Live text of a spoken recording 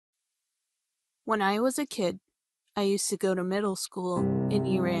When I was a kid, I used to go to middle school in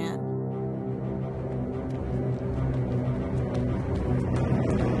Iran.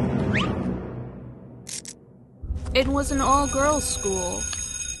 It was an all-girls school.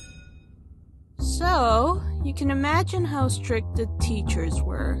 So, you can imagine how strict the teachers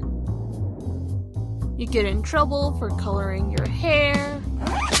were. You'd get in trouble for coloring your hair.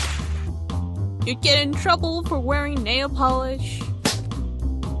 You'd get in trouble for wearing nail polish.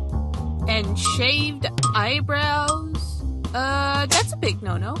 And shaved eyebrows. That's a big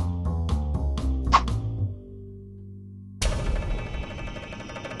no-no.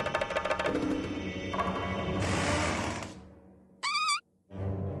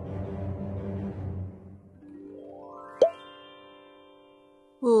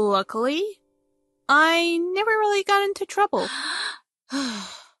 Luckily, I never really got into trouble.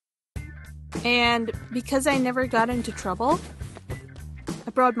 And because I never got into trouble,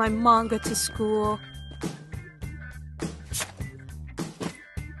 I brought my manga to school.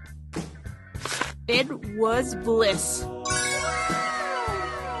 It was bliss.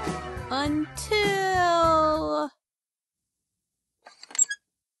 Until...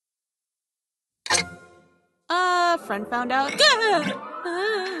 a friend found out.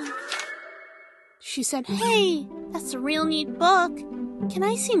 She said, "Hey, that's a real neat book. Can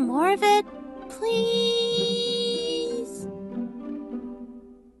I see more of it? Please?"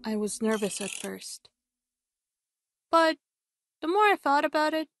 I was nervous at first. But the more I thought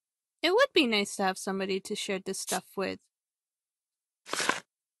about it, it would be nice to have somebody to share this stuff with.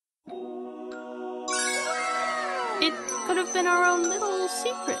 It could have been our own little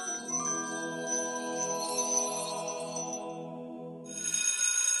secret.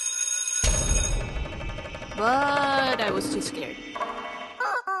 But I was too scared.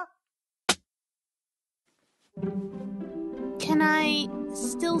 Can I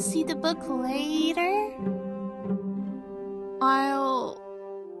still see the book later? I'll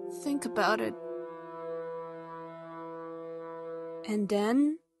think about it. And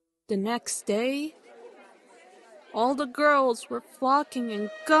then, the next day, all the girls were flocking and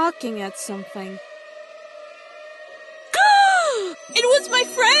gawking at something. It was my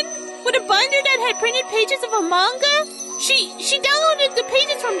friend with a binder that had printed pages of a manga. She downloaded the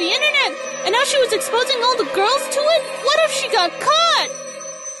pages from the internet, and now she was exposing all the girls to it. What if she got caught?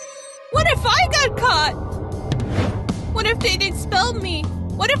 What if I got caught? What if they'd expelled me?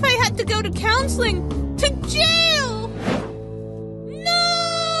 What if I had to go to counseling? To jail? No!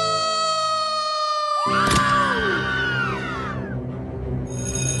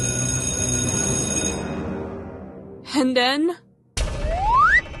 And then...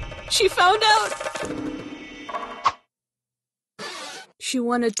 she found out. She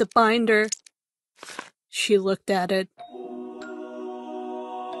wanted the binder. She looked at it.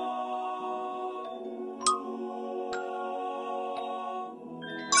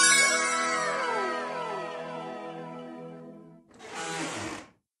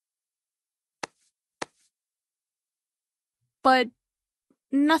 But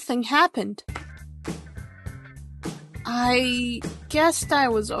nothing happened. I guessed I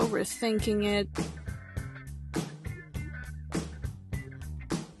was overthinking it.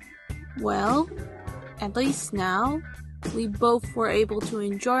 Well, at least now, we both were able to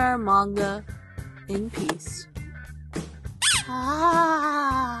enjoy our manga in peace. Ah.